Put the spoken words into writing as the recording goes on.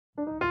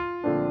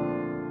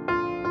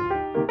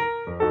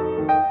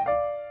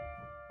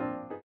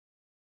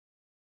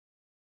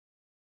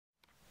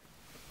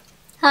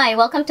Hi,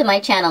 welcome to my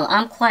channel.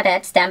 I'm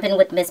Claudette, Stampin'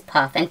 with Miss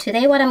Puff, and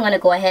today what I'm going to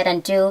go ahead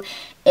and do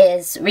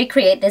is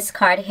recreate this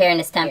card here in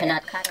the Stampin'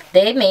 card.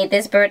 They made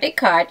this birthday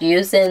card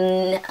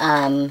using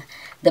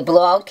the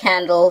blowout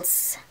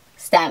candles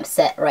stamp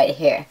set right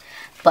here.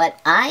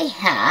 But I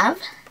have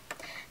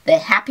the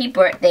Happy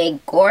Birthday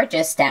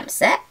Gorgeous stamp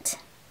set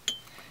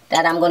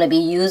that I'm going to be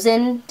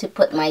using to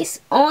put my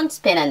own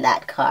spin on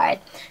that card.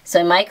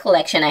 So in my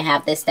collection I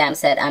have this stamp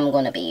set I'm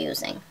going to be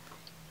using.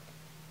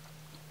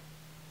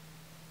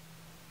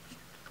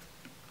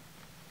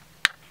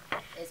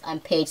 On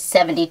page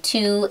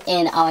 72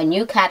 in our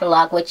new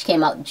catalog, which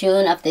came out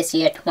June of this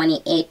year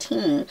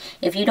 2018.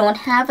 If you don't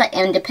have an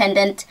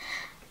independent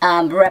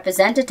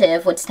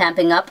representative with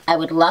Stampin' Up, I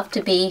would love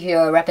to be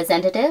your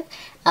representative.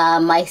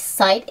 My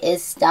site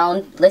is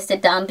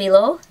listed down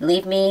below.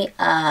 Leave me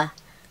a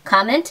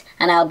comment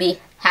and I'll be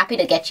happy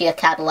to get you a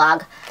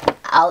catalog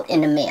out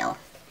in the mail.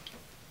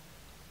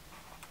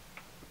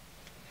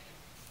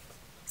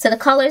 So the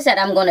colors that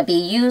I'm going to be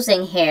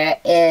using here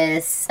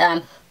is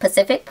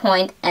Pacific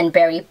Point and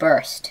Berry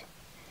Burst.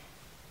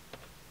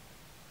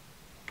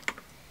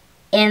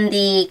 In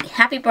the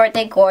Happy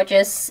Birthday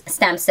Gorgeous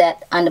stamp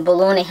set, on the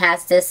balloon it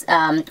has this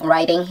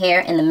writing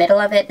here in the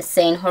middle of it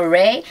saying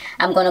hooray.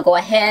 I'm going to go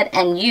ahead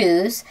and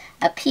use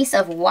a piece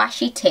of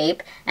washi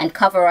tape and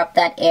cover up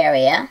that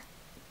area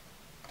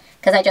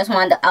because I just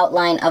want the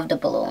outline of the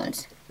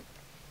balloons.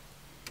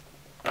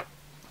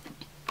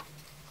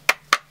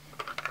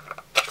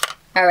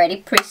 I already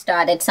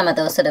pre-started some of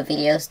those so the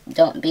videos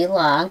don't be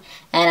long,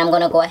 and I'm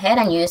going to go ahead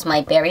and use my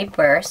Berry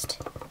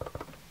Burst.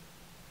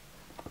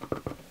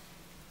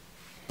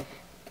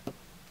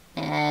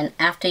 And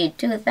after you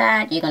do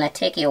that, you're going to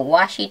take your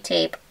washi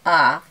tape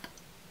off.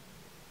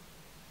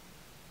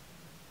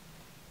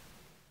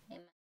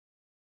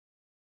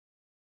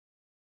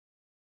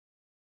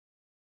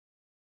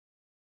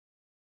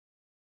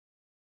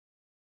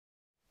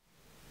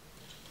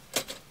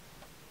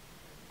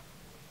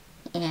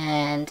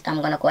 And I'm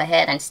going to go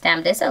ahead and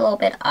stamp this a little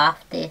bit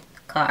off the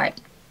card.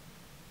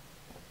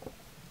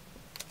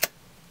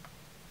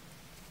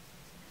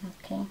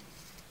 Okay.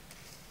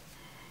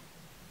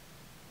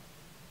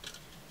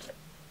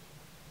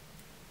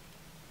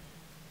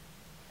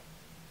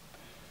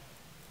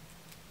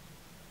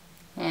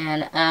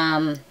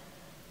 And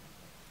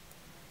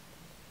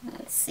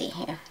let's see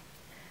here.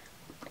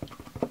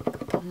 A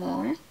couple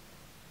more.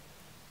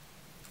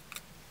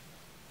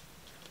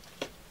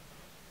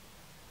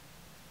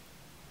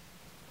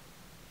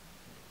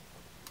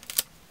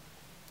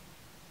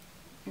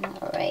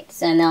 Alright,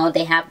 so now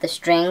they have the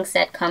strings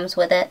that comes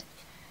with it.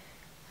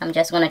 I'm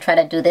just going to try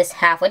to do this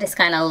halfway. It's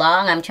kind of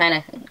long. I'm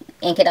trying to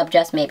ink it up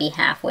just maybe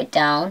halfway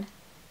down,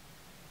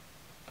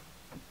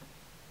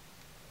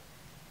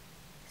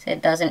 so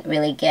it doesn't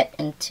really get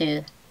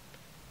into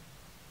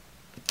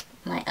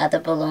my other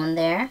balloon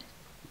there.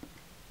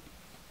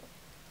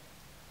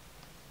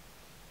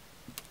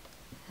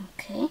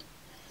 Okay.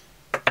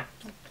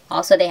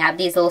 Also, they have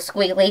these little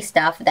squiggly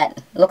stuff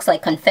that looks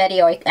like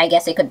confetti, or I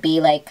guess it could be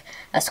like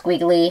a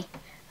squiggly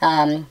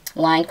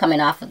line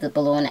coming off of the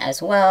balloon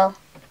as well.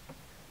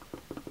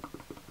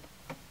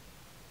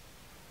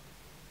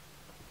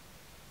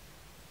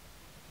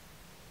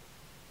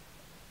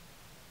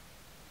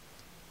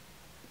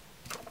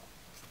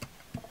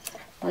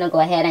 I'm going to go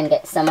ahead and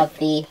get some of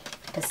the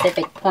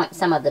Pacific Point,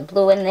 some of the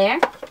blue in there.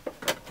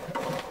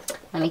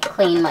 Let me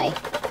clean my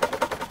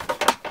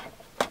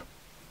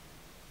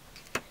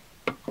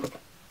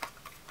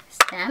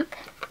stamp.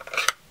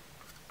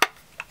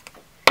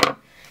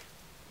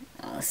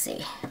 Let's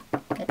see,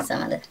 get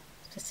some of the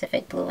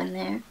Pacific blue in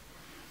there.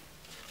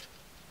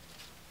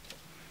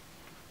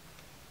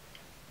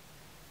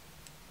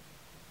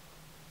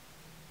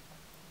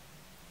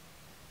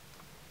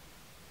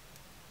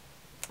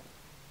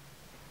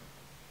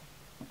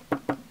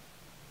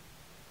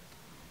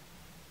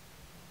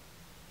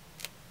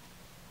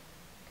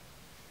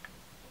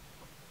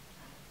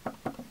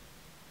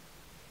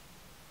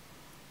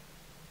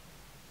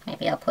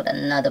 Maybe I'll put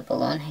another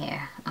balloon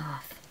here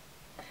off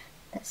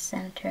the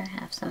center.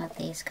 Have some of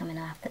these coming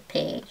off the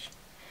page.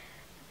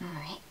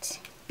 Alright.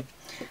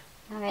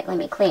 Alright, let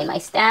me clean my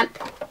stamp.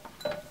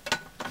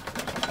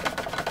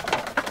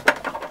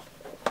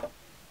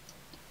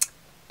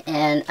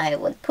 And I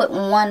would put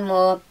one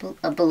more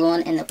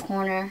balloon in the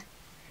corner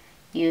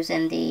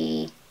using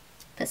the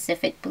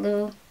Pacific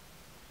Blue.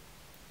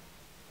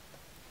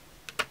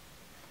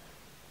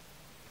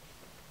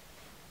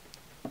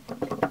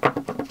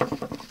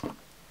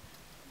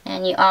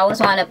 And you always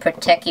want to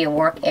protect your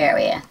work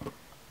area.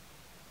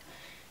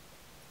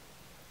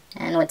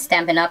 And with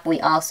Stampin' Up, we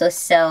also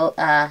sell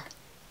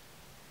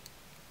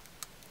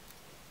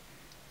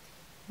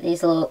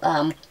these little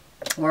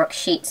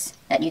worksheets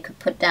that you could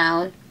put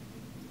down.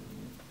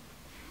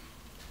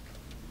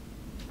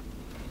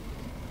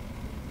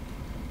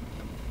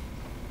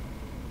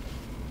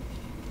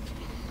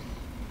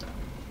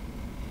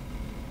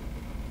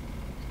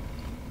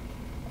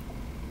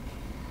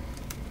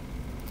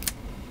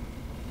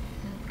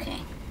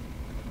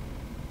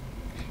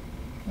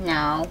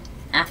 Now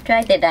after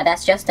I did that,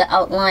 that's just the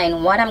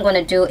outline. What I'm going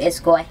to do is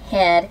go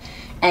ahead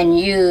and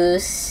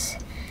use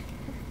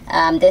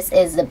this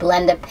is the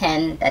blender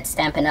pen that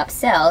Stampin' Up!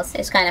 Sells.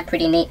 It's kind of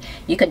pretty neat.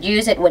 You could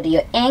use it with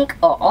your ink,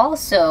 or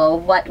also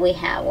what we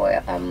have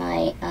where are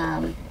my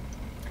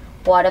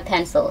water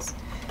pencils.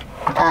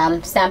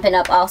 Stampin'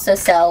 Up! Also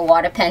sell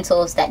water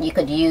pencils that you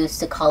could use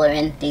to color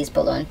in these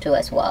balloons too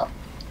as well.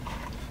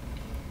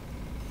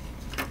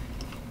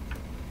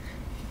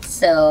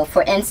 So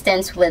for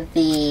instance, with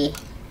the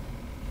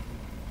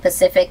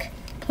Pacific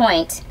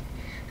Point,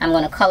 I'm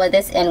going to color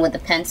this in with the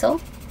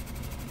pencil.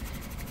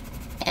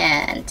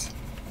 And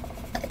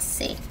let's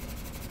see.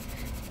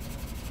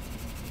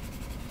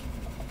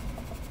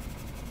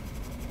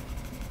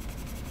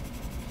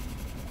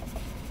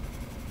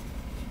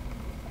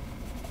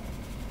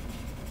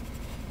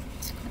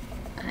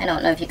 I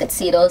don't know if you could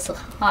see those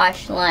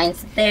harsh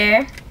lines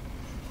there.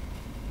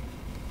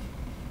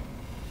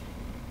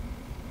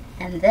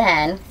 And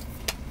then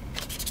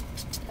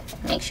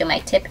make sure my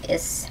tip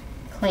is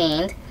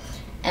cleaned.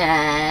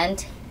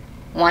 And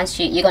once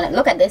you're gonna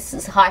look at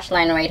this harsh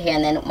line right here,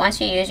 and then once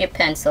you use your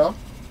pencil,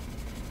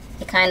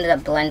 it kind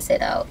of blends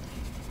it out.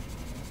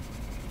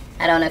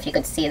 I don't know if you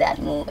could see that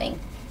moving.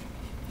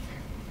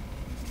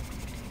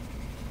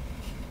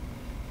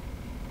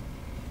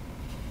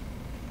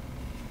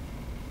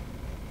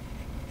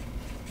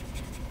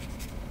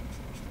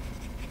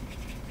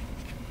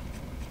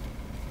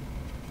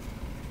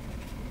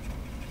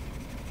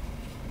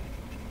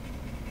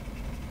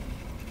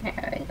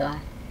 There we go.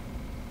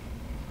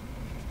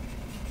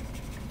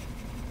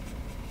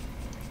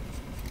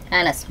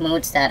 Kind of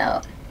smooths that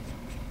out.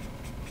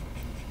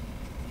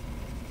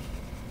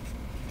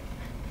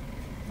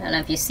 I don't know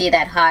if you see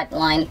that hot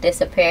line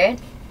disappeared.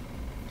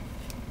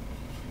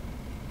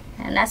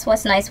 And that's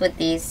what's nice with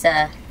these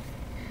the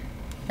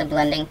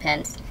blending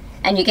pens.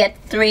 And you get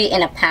 3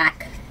 in a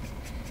pack.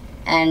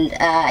 And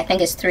I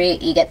think it's 3.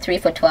 You get 3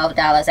 for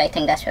 $12. I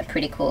think that's a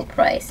pretty cool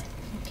price.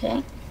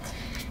 Okay.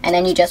 And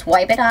then you just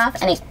wipe it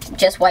off, and it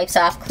just wipes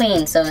off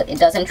clean, so it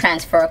doesn't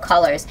transfer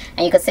colors.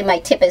 And you can see my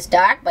tip is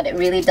dark, but it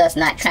really does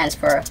not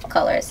transfer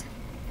colors.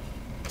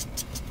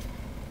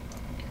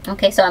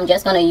 Okay, so I'm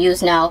just going to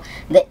use now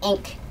the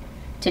ink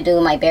to do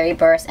my berry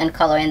burst and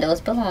color in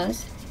those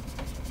balloons.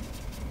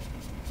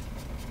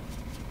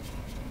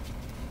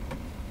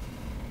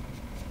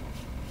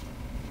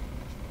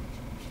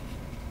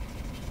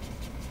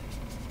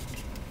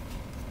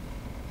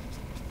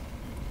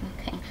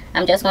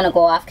 I'm just going to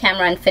go off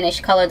camera and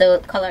finish coloring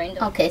those.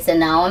 Okay, so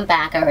now I'm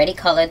back. I already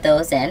colored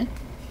those in.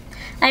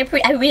 I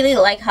really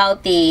like how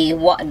the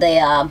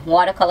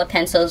watercolor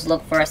pencils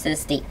look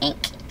versus the ink.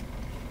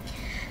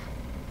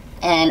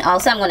 And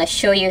also I'm going to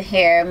show you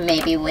here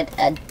maybe with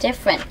a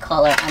different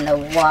color on the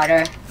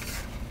water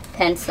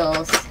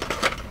pencils.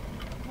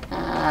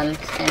 And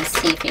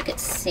see if you could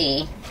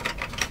see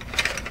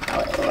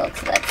how it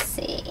looks. Let's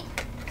see.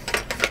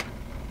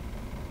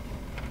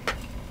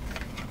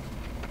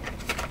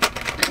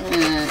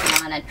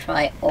 I want to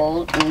try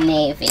Old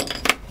Navy.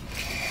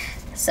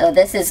 So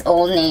this is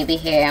Old Navy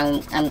here.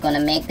 I'm going to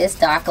make this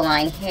dark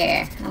line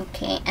here.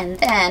 Okay, and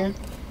then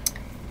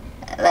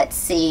let's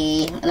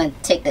see. I'm going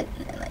to take the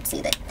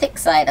thick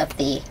side of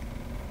the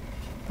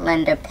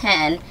blender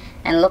pen,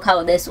 and look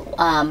how this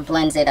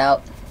blends it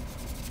out.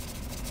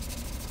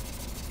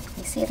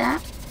 You see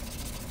that?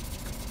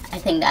 I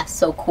think that's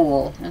so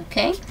cool.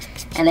 Okay,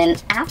 and then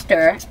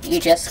after, you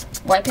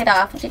just wipe it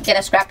off. You get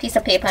a scrap piece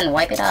of paper and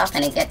wipe it off,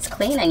 and it gets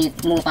clean, and you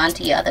move on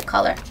to your other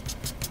color.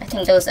 I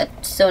think those are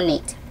so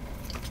neat.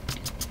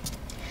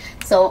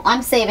 So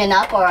I'm saving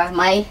up, or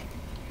my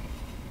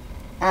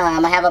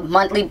I have a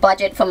monthly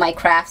budget for my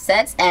craft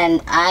sets,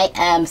 and I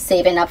am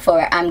saving up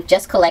for, I'm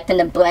just collecting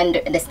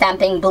the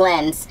stamping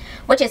blends,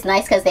 which is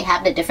nice because they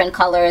have the different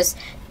colors,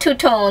 2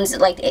 tones,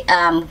 like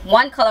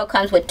one color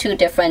comes with 2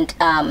 different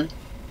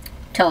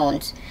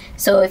tones.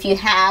 So if you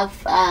have,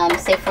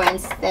 say for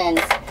instance,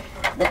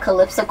 the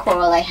Calypso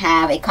Coral I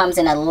have, it comes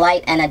in a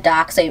light and a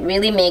dark, so it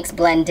really makes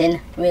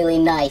blending really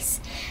nice.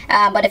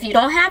 But if you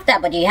don't have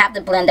that, but you have the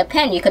blender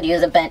pen, you could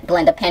use a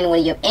blender pen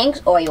with your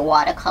inks or your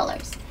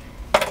watercolors.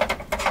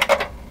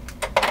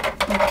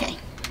 Okay,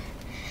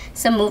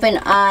 so moving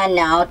on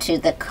now to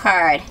the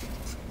card.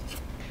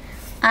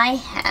 I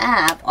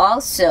have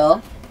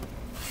also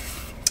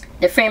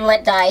the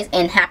framelit dies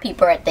in Happy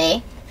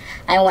Birthday.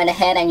 I went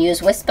ahead and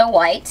used Whisper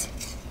White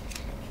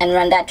and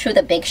run that through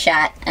the Big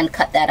Shot and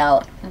cut that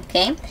out.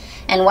 Okay,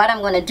 and what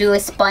I'm going to do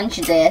is sponge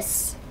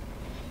this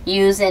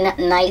using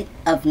Night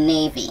of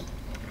Navy.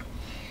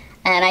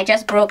 And I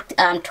just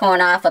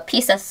torn off a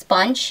piece of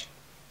sponge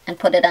and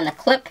put it on a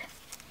clip,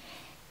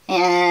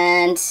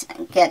 and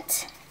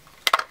get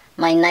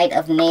my Night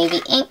of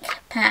Navy ink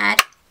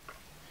pad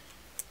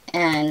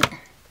and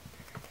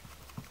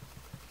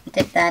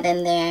dip that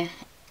in there.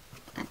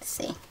 Let's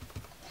see.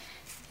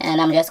 And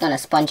I'm just going to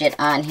sponge it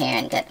on here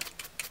and get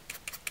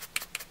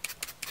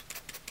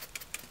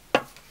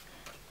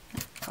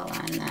color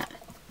on that.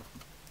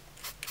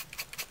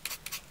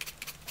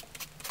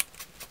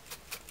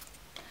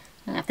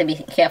 to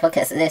be careful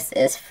because this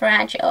is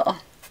fragile,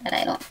 that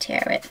I don't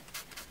tear it.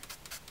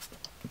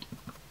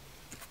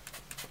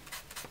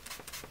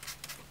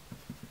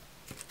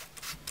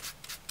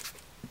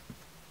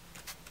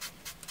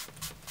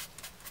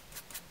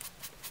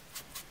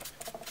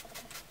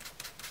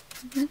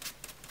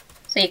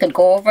 So you could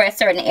go over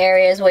certain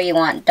areas where you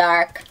want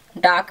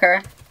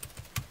darker.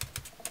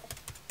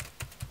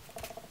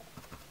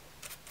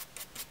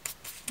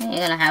 And you're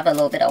gonna have a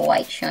little bit of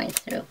white showing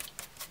through.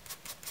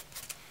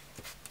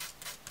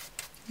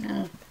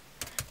 And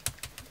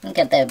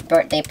get the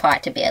birthday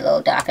part to be a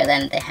little darker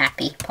than the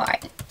happy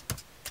part.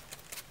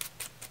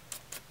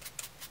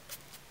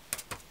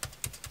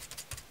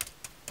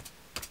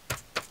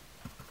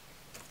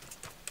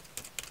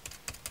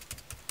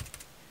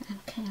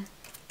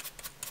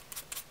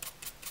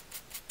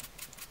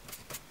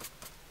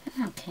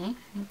 Okay,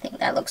 I think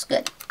that looks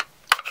good.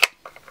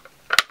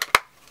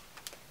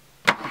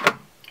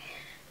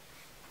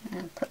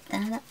 And put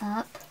that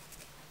up.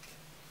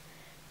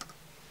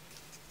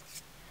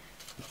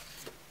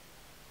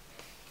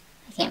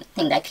 I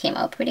think that came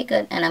out pretty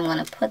good, and I'm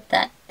going to put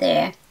that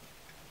there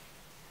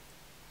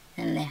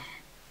and there.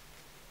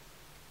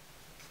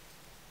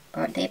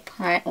 Birthday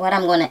part. What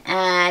I'm going to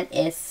add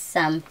is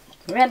some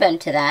ribbon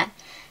to that,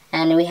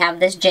 and we have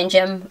this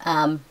ginger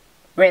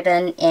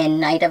ribbon in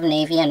Night of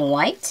Navy and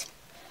White.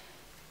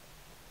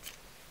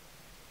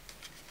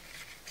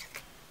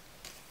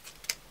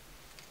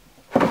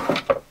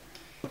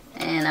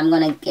 And I'm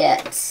going to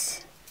get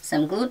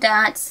some glue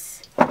dots.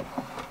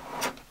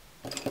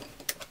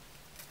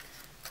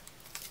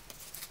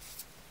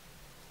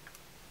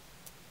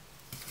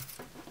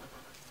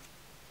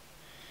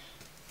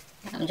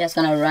 I'm just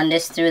going to run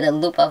this through the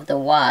loop of the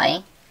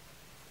Y.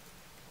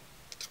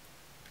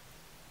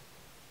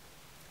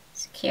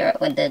 Secure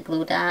it with the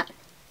glue dot.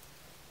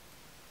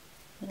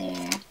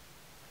 There.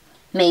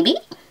 Maybe.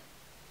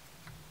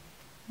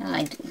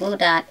 My glue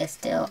dot is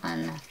still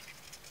on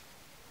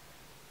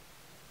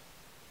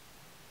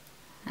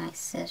my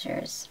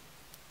scissors.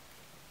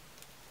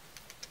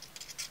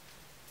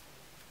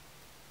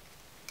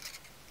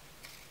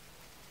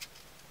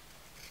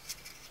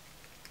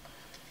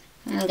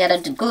 And get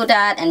a glue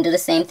dot and do the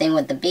same thing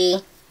with the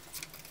B.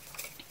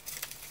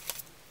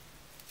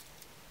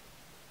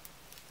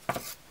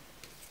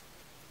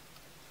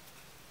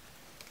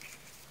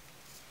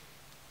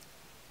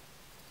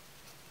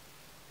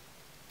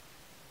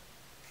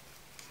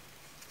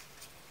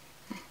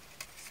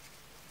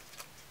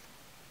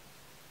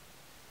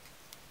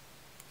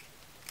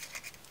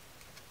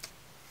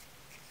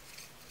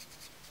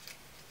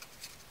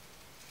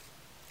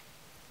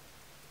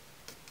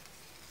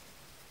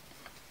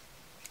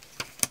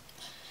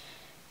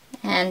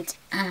 And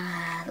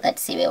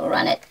let's see, we'll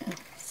run it,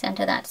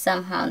 center that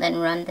somehow, then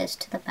run this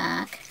to the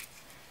back.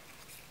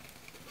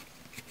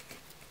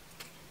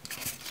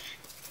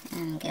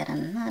 And get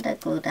another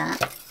glue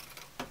dot.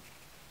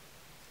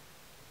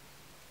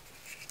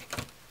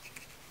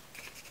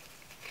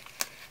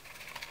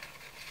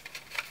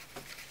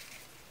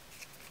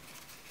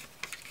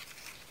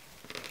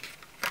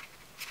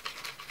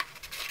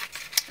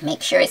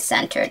 Make sure it's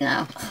centered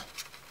now.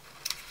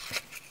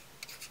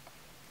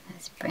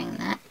 Let's bring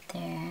that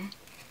there.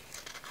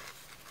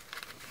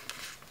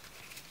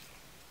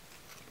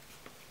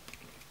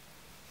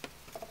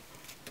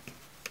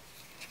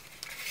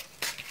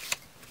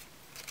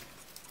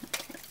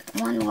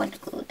 One more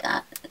glue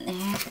dot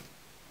there.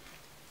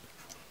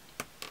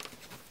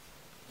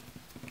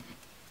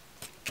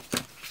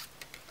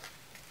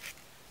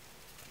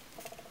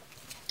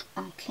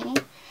 Okay,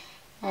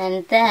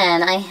 and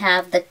then I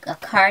have the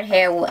card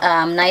here,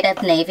 Night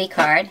of Navy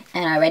card,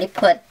 and I already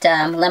put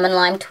lemon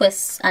lime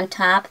twists on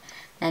top,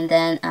 and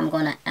then I'm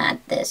going to add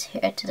this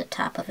here to the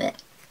top of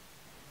it.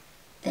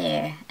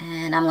 There,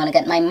 and I'm going to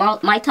get my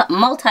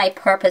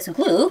multi-purpose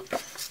glue,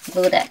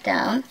 glue that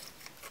down.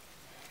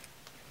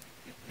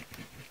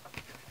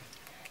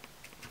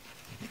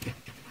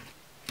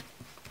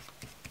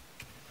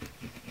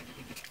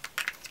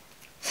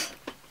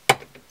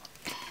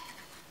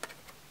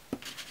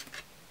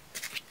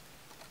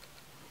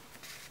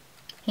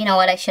 You know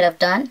what I should have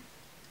done?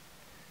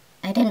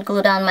 I didn't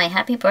glue down my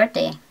happy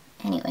birthday.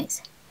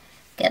 Anyways,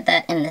 get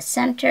that in the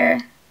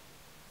center.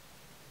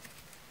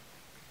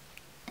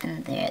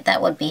 And there, that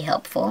would be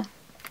helpful.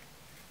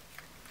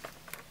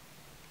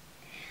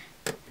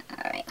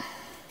 Alright.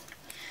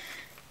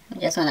 I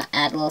just want to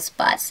add little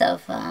spots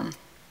of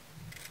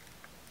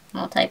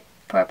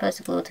multi-purpose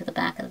glue to the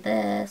back of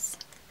this.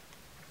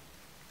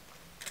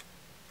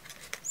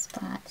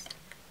 Spots.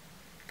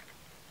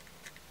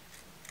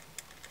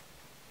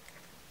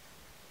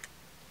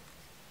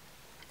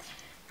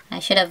 I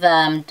should have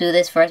do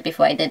this first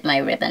before I did my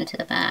ribbon to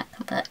the back,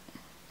 but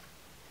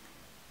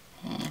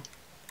okay.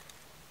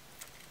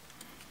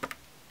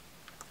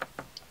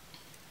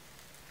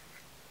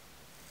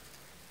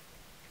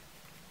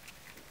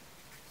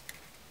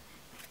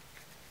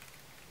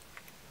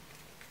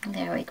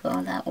 There we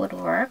go, that would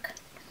work.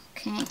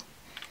 Okay.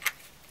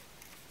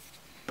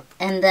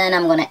 And then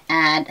I'm going to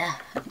add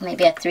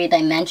maybe a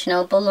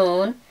 3-dimensional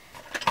balloon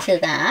to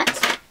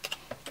that.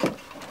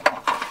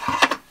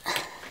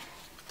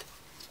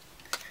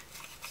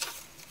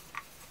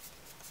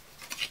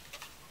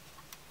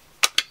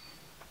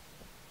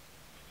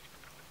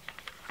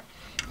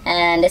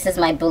 And this is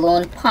my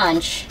balloon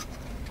punch.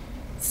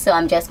 So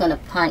I'm just going to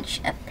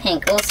punch a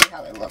pink. We'll see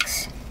how it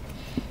looks.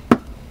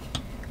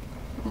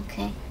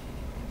 Okay.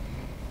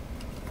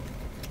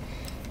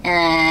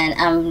 And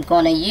I'm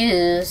going to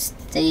use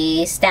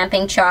the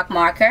Stampin' chalk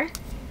marker.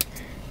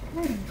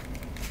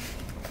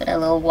 Put a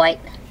little white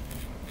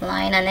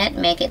line on it,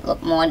 make it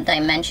look more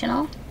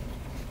dimensional.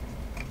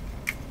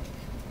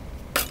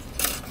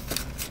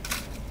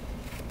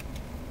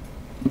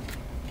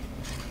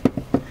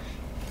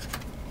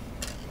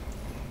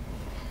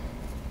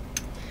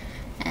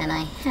 And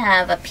I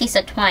have a piece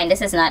of twine.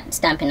 This is not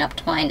Stampin' Up!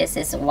 Twine. This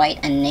is white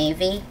and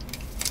navy.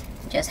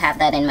 Just have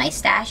that in my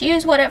stash.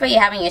 Use whatever you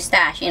have in your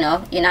stash, you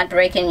know. You're not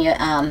breaking your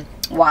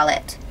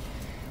wallet.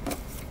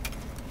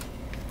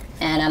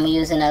 And I'm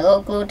using a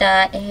little glue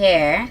dot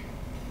here.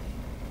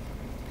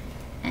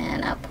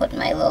 And I'll put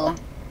my little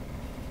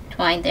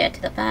twine there to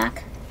the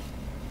back.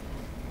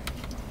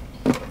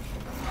 I'm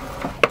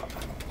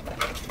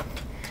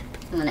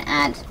going to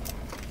add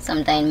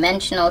some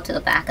dimensional to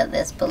the back of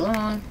this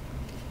balloon.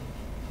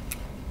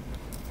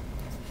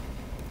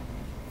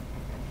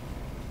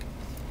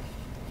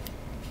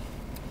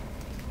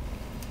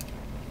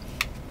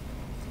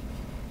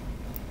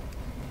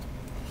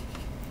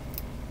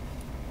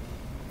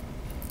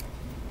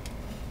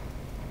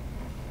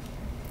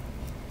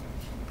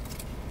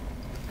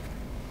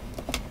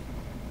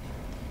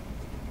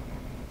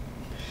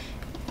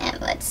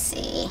 Let's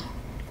see.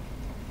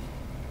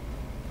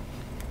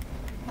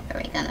 Where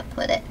are we gonna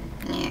put it?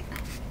 Here.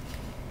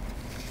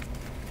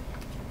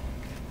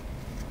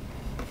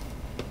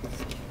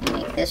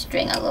 Make this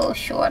string a little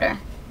shorter.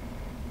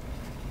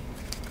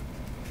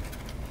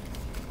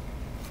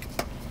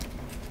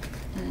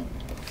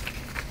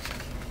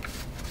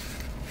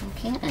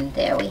 Okay, and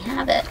there we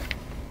have it.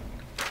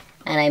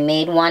 And I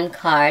made one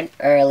card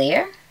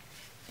earlier.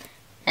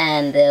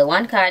 And the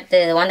one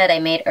that I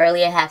made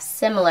earlier has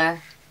similar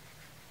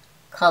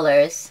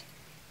colors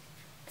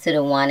to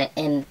the one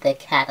in the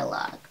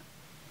catalog.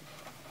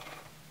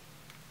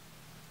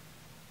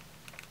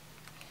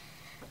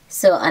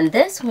 So on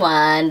this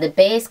one,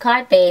 the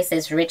card base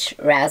is rich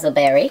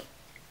raspberry,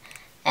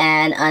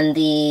 and on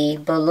the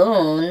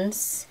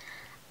balloons,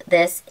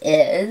 this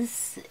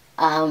is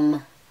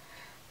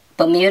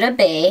Bermuda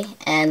Bay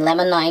and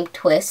Lemon Lime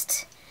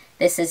Twist.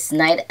 This is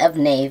Night of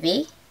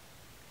Navy.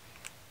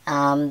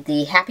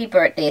 The Happy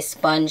Birthday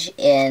sponge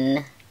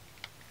in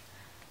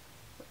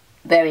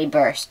Berry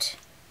Burst.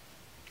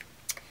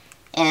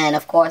 And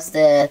of course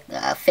the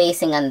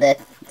facing on the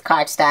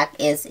cardstock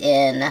is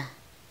in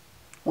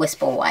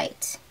Whisper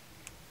White.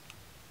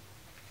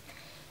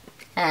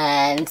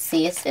 And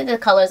see the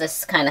colors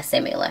are kind of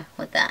similar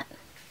with that.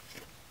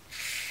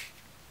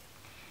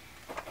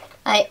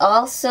 I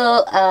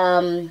also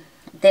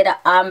did an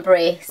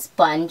ombre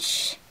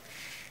sponge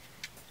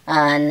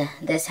on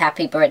this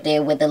Happy Birthday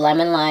with the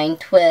Lemon Lime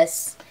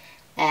Twist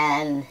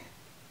and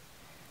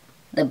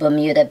the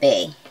Bermuda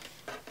Bay.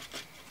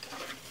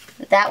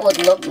 That would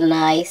look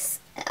nice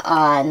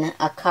on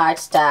a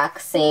cardstock,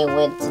 say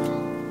with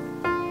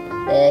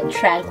the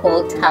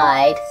Tranquil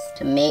Tide,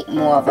 to make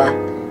more of a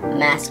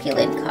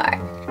masculine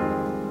card.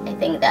 I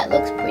think that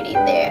looks pretty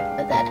there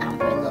with that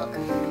ombre look.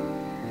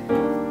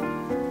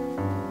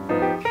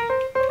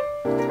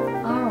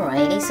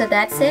 Alrighty, so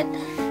that's it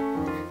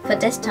for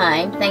this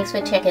time. Thanks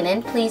for checking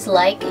in. Please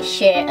like,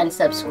 share, and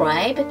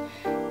subscribe.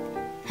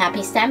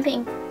 Happy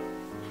stamping!